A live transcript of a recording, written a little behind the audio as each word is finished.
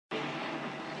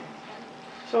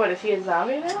So what, is he a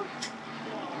zombie now?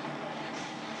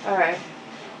 Alright.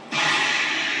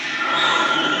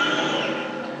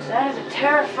 That is a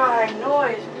terrifying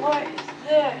noise. What is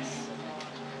this?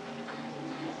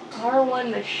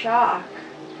 R1 the shock.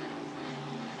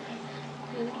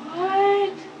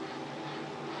 What?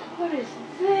 What is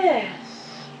this?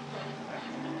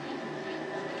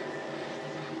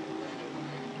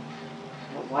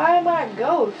 Why am I a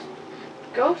ghost?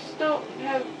 Ghosts don't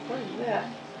have... What is that?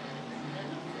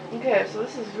 Okay, so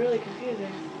this is really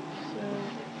confusing. So...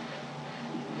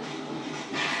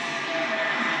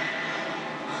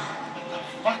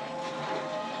 What?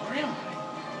 Where am I?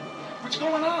 What's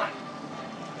going on?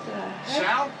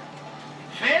 Sal?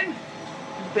 Finn?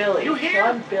 Billy. You here? So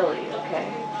I'm Billy,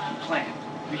 okay. Plan.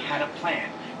 We had a plan.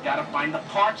 Gotta find the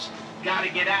parts, gotta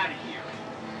get out of here.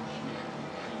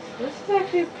 This is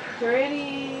actually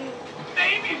pretty...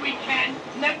 Maybe we can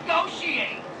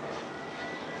negotiate.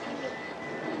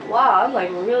 Wow, I'm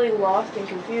like really lost and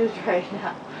confused right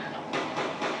now.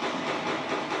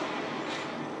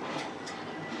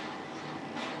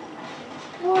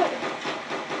 What?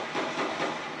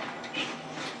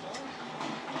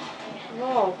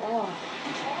 Whoa, oh.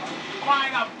 Why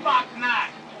the fuck not?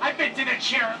 I've been to the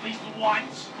chair at least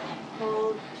once.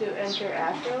 Hold to enter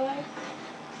afterlife?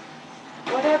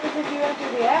 What happens if you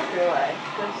enter the afterlife?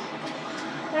 'Cause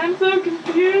I'm so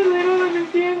confused, I don't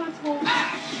understand what's going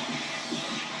on.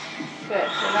 Okay,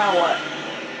 so now what?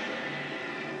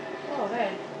 Oh,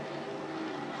 hey.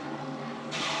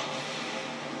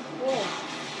 Whoa.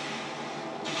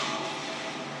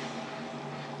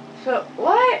 So,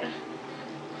 what?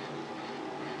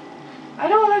 I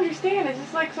don't understand. Is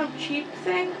this like some cheap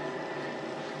thing?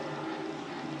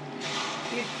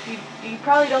 You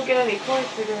probably don't get any points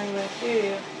for doing this, do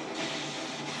you?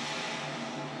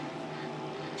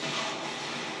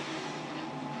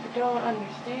 I don't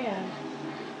understand.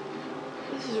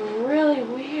 This is really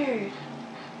weird.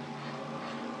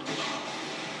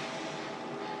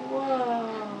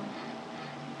 Whoa.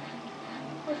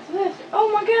 What's this? Oh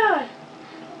my god!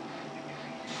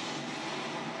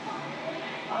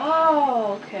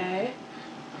 Oh, okay.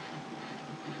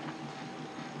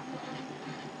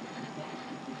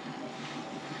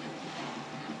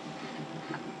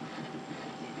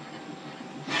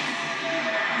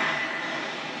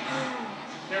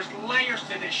 There's layers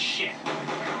to this shit.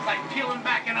 It's like peeling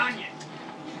back an onion.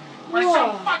 Like Whoa.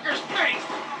 some fucker's face.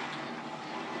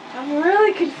 I'm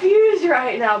really confused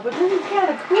right now, but this is kind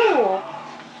of cool.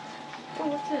 Oh,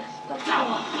 what's this?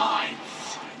 Double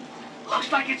points.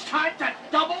 Looks like it's time to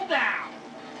double down.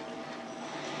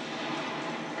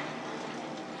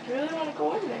 I really want to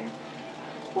go in there.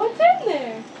 What's in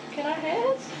there? Can I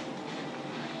have this?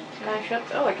 Can I shut?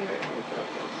 Oh, I can open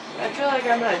this. I feel like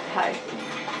I'm gonna die.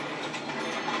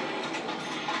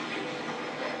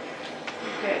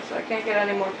 Okay, so I can't get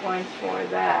any more points for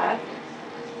that.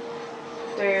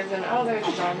 There's an... Oh, there's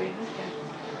a zombie. Okay.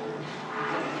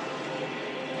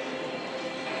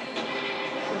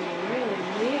 This is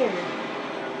really weird.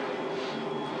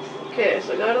 Okay,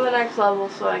 so go to the next level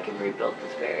so I can rebuild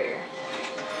this barrier.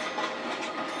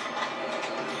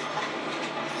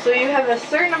 So you have a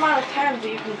certain amount of times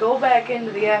that you can go back into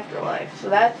the afterlife. So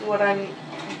that's what I'm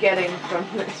getting from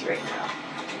this right now.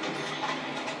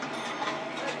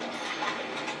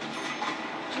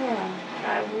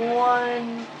 I have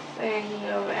one thing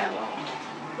of ammo.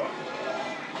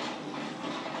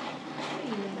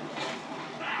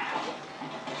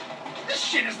 This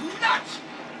shit is nuts.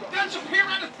 Guns appear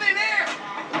out of thin air.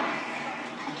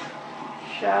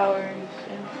 Showers.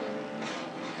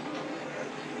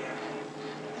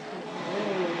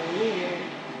 Really weird.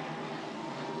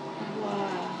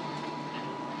 Wow.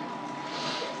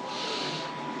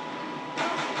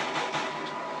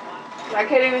 I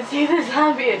can't even see the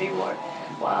zombie anymore.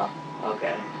 Wow.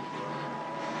 Okay.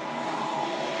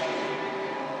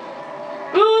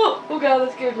 Ooh! Oh god,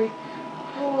 that scared me.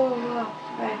 Oh wow.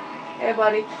 Hey. Hey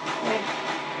buddy. Hey.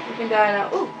 You can die now.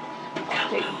 Ooh. I'll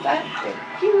take that.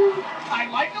 Thank you. I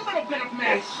like a little bit of The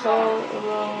mess. soul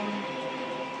alone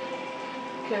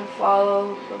can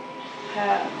follow the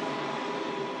path.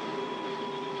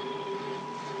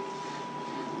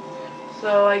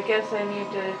 So I guess I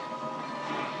need to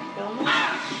film it.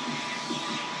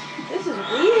 This is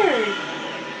weird.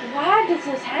 Why does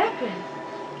this happen?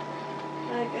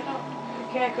 Like I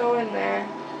can't go in there.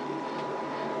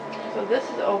 So this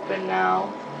is open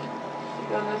now. Do you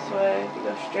go this way? Do you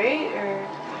go straight or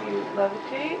do you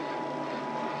levitate?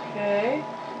 Okay.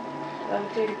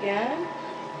 Levitate again.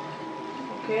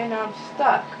 Okay, now I'm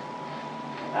stuck.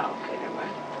 Oh, okay, never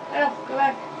mind. Oh, go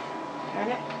back. Darn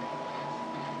it.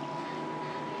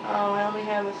 Oh, I only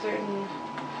have a certain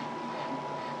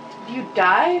Do you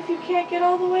die if you can't get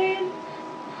all the way in?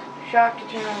 Shock to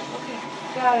turn on. Okay,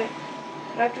 got it.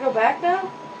 Do I have to go back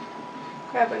now?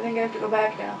 Crap, I think I have to go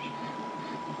back now.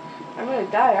 I'm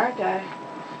gonna die, aren't I?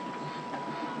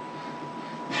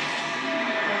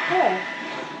 Okay.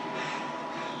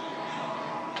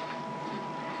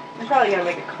 I'm probably gonna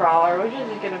make a crawler, which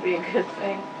isn't gonna be a good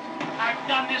thing. I've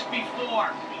done this before.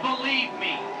 Believe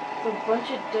me. It's a bunch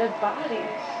of dead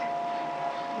bodies.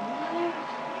 What?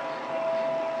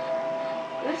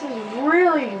 This is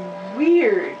really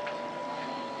weird.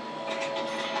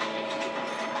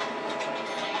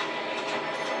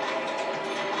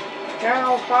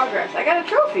 General progress. I got a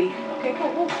trophy. Okay,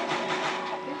 cool.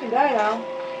 You can die now.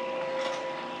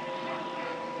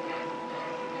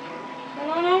 I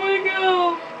don't know where to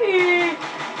go.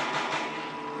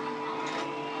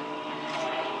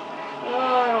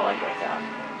 Oh, I don't like that sound.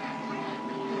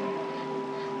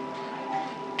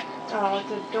 Oh,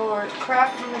 it's a door.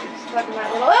 Crap, I'm gonna get stuck in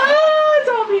that little. Ah,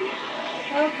 zombie!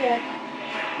 Okay.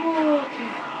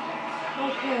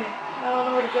 Okay. I don't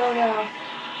know where to go now.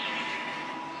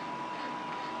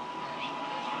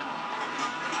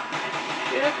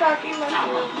 Get a cocky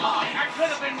mushroom. That could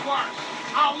have been worse.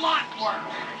 A lot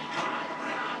worse.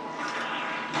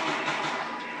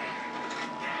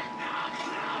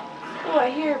 Oh, I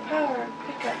hear power.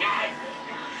 Pick up.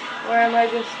 Or am I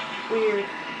just weird?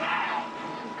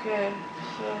 Okay,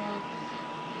 so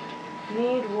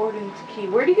need warden's key.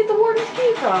 Where do you get the warden's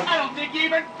key from? I don't think you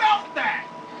even felt that.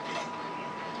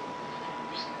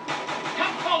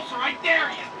 Come closer, I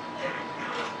dare you.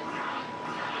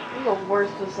 I'm the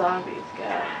worst of zombies,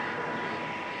 God.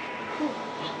 Whew.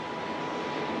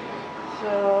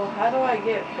 So how do I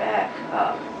get back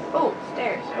up? Oh,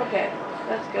 stairs. Okay,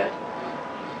 that's good.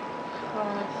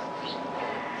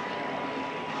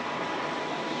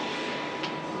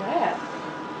 That.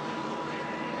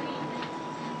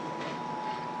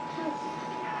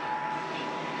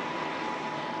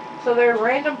 So there are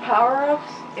random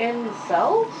power-ups in the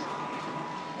cells?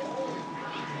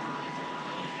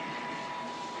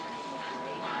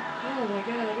 Oh my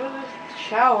god, look at this.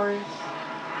 Showers.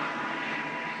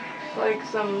 It's like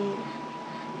some,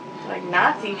 like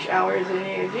Nazi showers in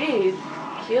here. Jeez.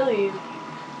 Kill you.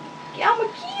 I'ma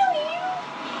kill you!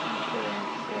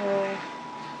 Okay.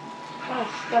 I'm kind of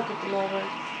stuck at the moment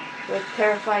with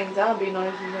terrifying zombie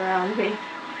noises around me.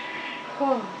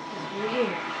 Oh, this is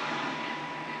weird.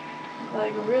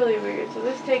 Like, really weird. So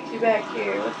this takes you back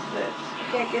here. What's this? You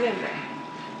can't get in there.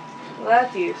 Well,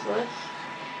 that's useless.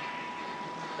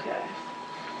 Okay.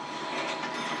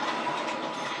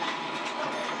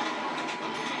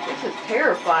 This is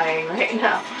terrifying right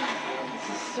now. This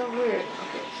is so weird.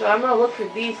 Okay, so I'm going to look for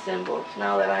these symbols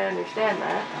now that I understand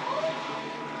that.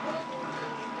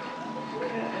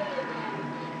 Okay.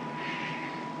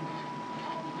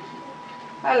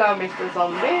 Hello, Mr.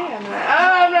 Zombie.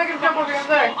 I'm not going to jump over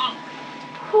there.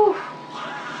 Whew.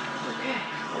 Okay.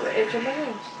 Oh, the edge of my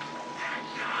nose.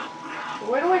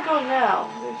 Where do I go now?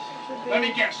 There should be... Let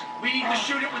me guess. We need to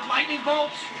shoot it with lightning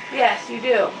bolts? Yes, you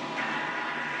do.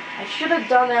 I should have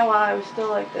done that while I was still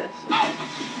like this.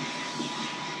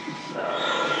 So...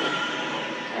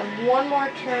 And one more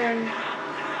turn.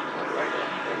 Where do I go?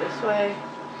 Go this way.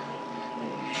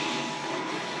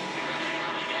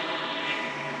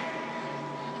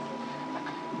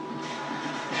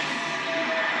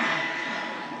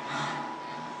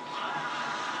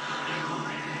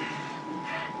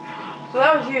 So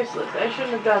that was useless. I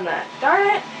shouldn't have done that. Darn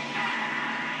it!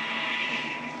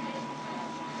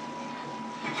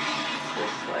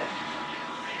 This way.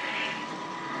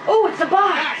 Oh, it's a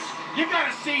box! Guys, you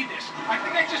gotta see this. I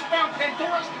think I just found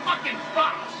Pandora's fucking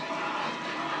box.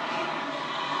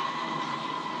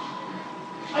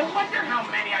 I wonder how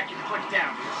many I can put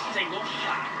down in a single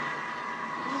shot.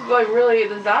 This is like really,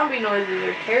 the zombie noises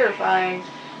are terrifying.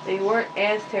 They weren't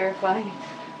as terrifying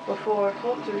before.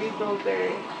 Hope to rebuild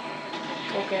their...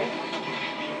 Okay.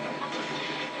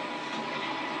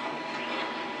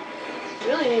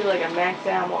 Really need like a max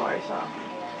ammo or something.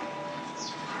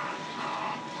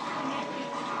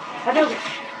 Hadouken!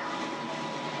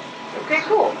 Okay,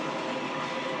 cool.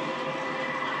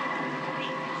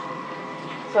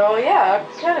 So yeah,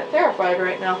 I'm kind of terrified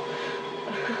right now.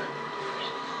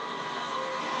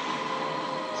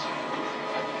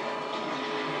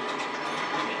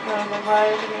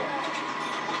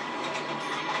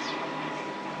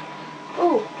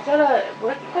 Oh, is that a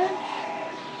workbench?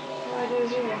 What do I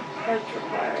do here? Parts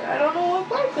required. I don't know what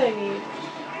parts I need.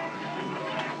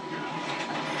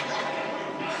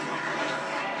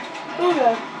 Oh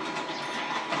god.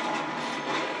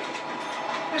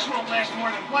 This won't last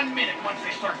more than 1 minute once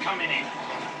they start coming in.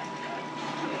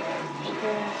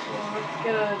 Okay, so let's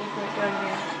get a different gun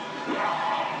here.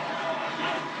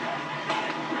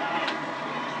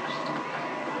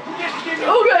 Just give me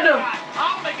Oh god, no!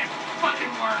 I'll make it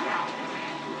fucking work.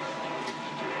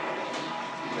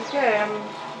 Okay, I'm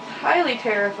highly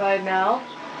terrified now.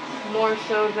 More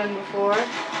so than before.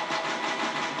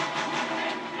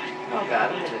 Oh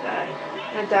god, I'm gonna die.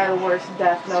 I'm gonna die the worst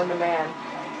death known to man.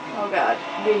 Oh god,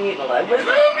 being eaten alive by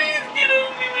zombies! Get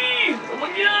over me! Oh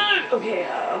my god! Okay,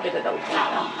 I'll get it double point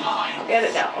now. I'll get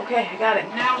it now. Okay, I got it.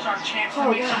 Now's our chance to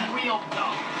make some real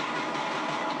dough.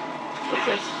 What's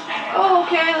this? Oh,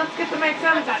 okay, let's get the max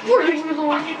out. That's a nice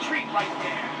fucking treat right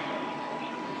there.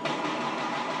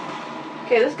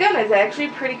 Okay, this gun is actually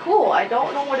pretty cool. I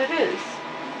don't know what it is.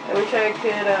 I wish I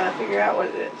could figure out what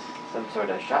it is. Some sort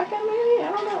of shotgun maybe?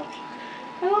 I don't know.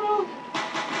 I don't know.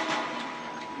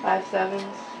 5.7s.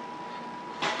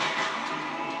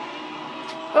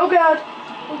 Oh god!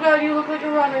 Oh god, you look like a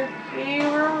runner. You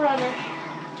were a runner.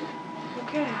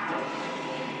 Okay.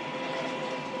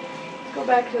 Let's go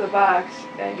back to the box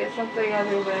and get something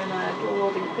other than dual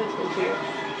loading pistols here.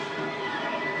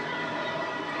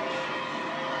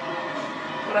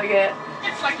 What I get?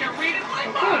 It's like you're reading my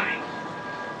mind.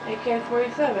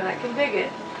 AK-47, I can dig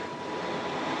it.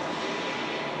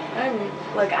 I'm,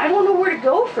 like, I don't know where to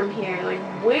go from here. Like,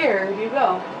 where do you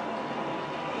go?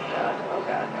 Oh god, oh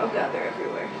god, oh god, they're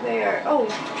everywhere. They are, oh,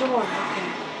 door,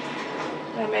 okay.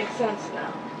 That makes sense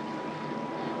now.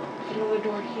 Another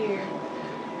door here.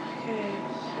 Okay,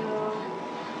 so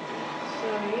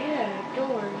yeah,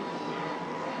 doors.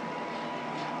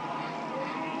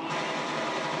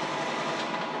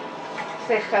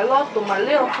 Say hello to my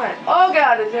little friend. Oh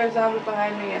god, is there a zombie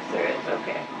behind me? Yes, there is.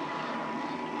 Okay.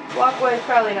 Walkway is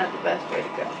probably not the best way to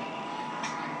go.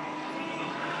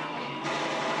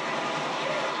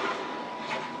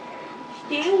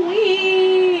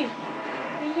 Stewie!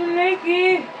 You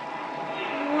naked!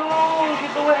 No,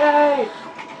 get away!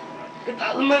 Get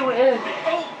out of my way!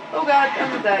 Oh god, I'm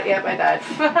gonna die. Yep, I died.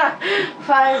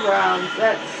 5 rounds.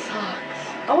 That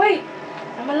sucks. Oh wait!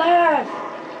 I'm alive!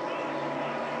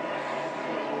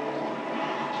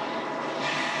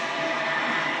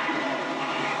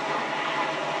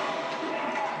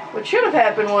 What should have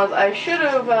happened was I should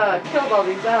have killed all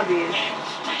these zombies.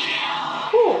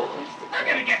 Cool. They're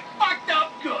gonna get fucked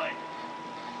up good.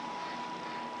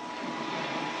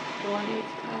 Door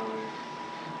needs power.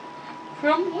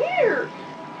 From where?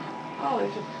 Oh,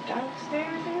 there's a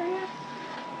downstairs area?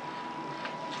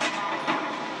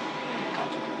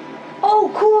 Oh,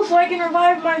 cool, so I can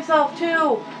revive myself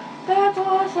too. That's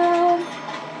awesome.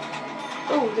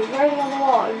 Oh, there's writing on the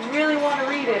wall. I really want to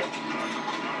read it.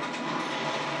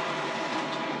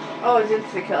 Oh, it's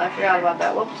insta-kill. I forgot about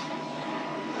that. Whoops.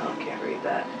 Oh, can't read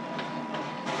that.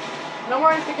 No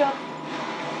more insta-kill.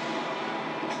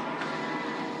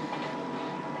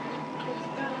 What's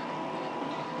that?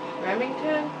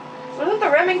 Remington? Wasn't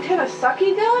the Remington a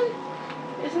sucky gun?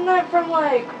 Isn't that from,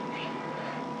 like,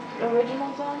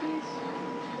 original zombies?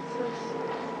 It says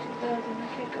 2000. I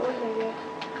can't go in there yet.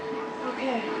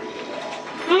 Okay.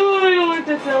 Oh, I don't like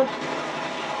this sound.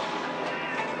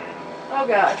 Oh,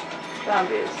 God.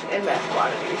 Zombies in mass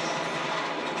quantities.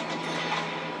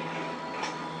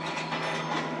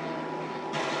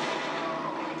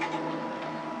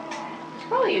 Let's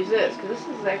probably use this, because this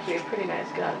is actually a pretty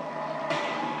nice gun.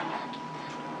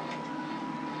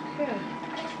 Okay.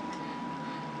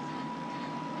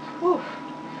 Whew.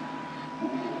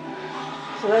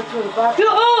 So that's where the box...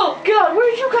 Oh, God, where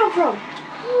did you come from?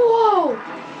 Whoa!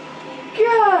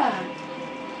 God!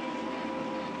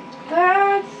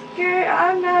 That's scary.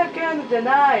 I'm not gonna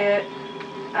deny it.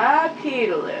 I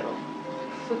peed a little.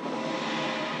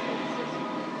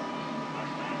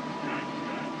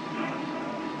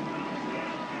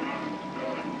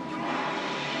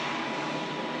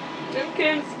 I'm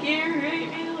kind of scared right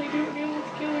now. I don't know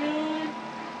what's going on.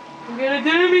 I'm gonna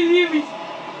die my zombies.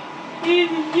 This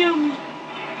is yummy.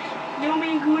 No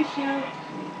man goes out.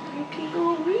 You can go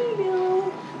away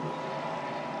now.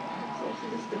 So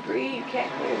this is debris. You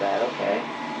can't clear that. Okay.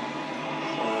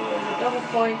 So there's a double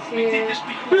points here.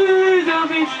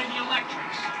 Zombies.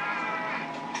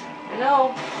 I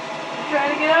know. I'm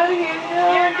trying to get out of here. No,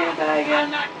 I'm gonna die again.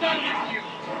 I'm not done with you.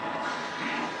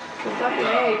 It's fucking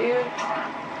A, dude.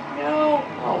 No.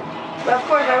 Oh. But of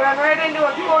course, I ran right into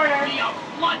a corner.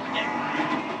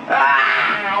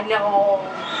 Ah, no.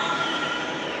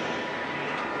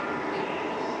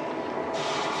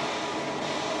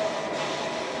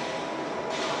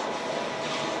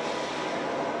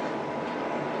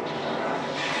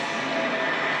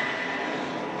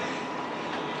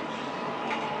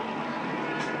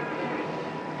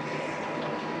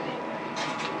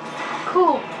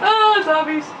 Oh,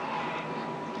 zombies.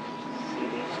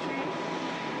 CD Street.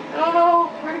 I don't know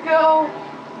where to go.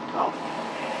 Oh.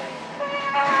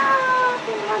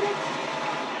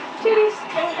 Titties.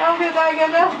 I'm gonna die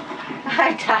again now.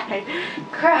 I died.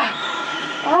 Crap.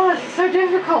 Oh, this is so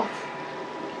difficult.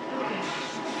 Okay.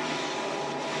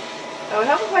 I would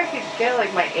help if I could get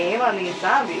like my aim on these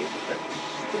zombies. But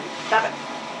stop it.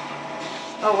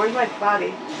 Oh, where's my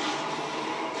body?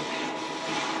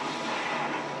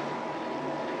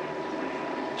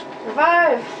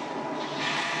 Revive!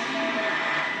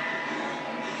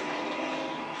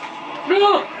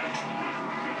 No!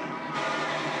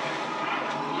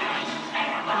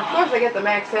 Of course I get the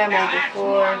max ammo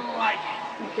before I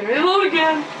can reload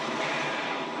again.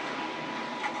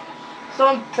 So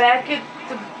I'm back at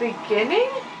the beginning?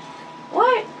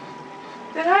 What?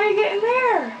 Then how do you get in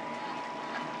there?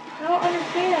 I don't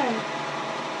understand.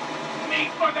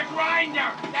 Meat for the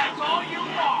grinder. That's all you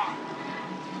are.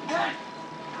 That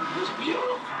was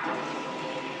beautiful.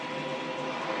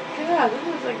 Yeah, this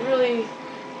is like really,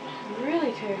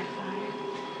 really terrifying.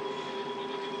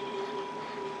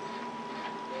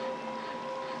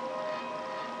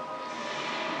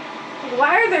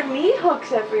 Why are there meat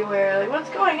hooks everywhere? Like, what's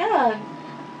going on?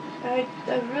 I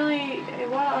really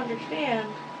want to understand.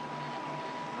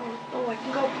 Oh, I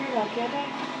can go up here now, can't I?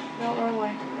 No, wrong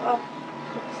way. Up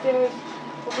the stairs,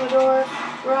 open the door,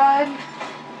 run.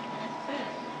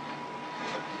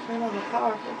 Turn on the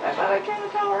power. I thought I turned the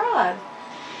power on.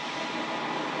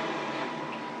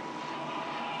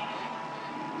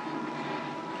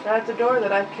 That's a door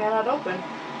that I cannot open.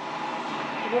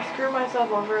 I just screw myself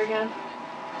over again.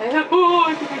 Oh,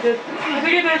 I think I did. I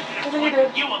think I did. I think I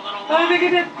did. You a little I think I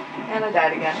did. And I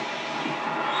died again.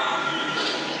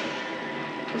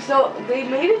 So, they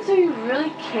made it so you really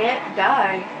can't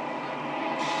die.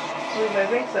 At least I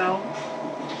think so.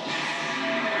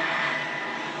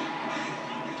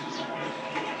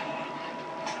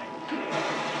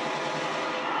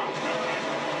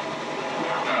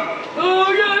 Oh,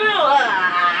 God, no.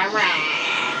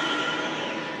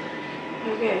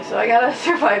 Okay, so I gotta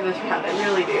survive this round. I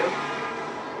really do.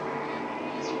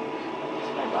 Is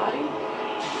my body?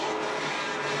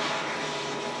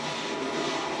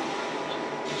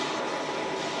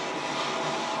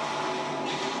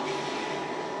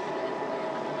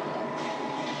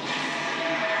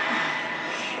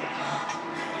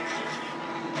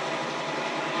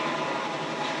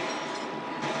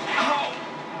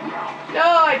 No,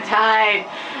 I died.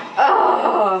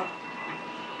 Oh.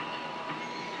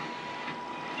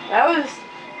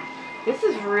 This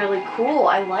is really cool.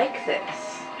 I like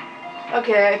this.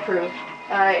 Okay, I approve.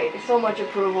 So much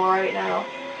approval right now.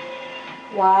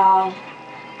 Wow.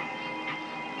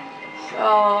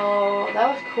 So,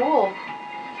 that was cool.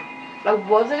 I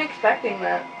wasn't expecting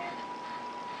that.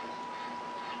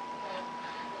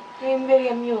 I'm very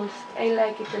amused. I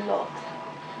like it a lot.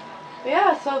 But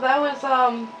yeah, so that was,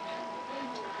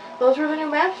 those were the new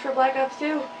maps for Black Ops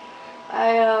 2.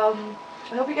 I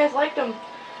hope you guys liked them.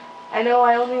 I know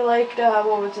I only liked,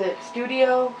 what was it,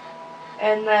 Studio,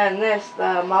 and then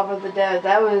the Mob of the Dead.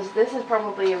 This is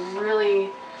probably a really,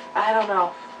 I don't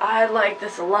know, I like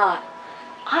this a lot.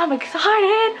 I'm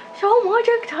excited! So much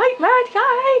excitement,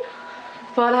 yay!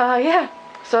 But, yeah,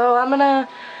 so I'm gonna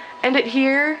end it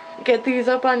here, get these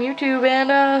up on YouTube, and,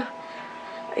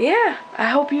 yeah, I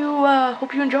hope you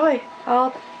enjoy.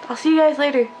 I'll see you guys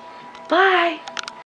later. Bye!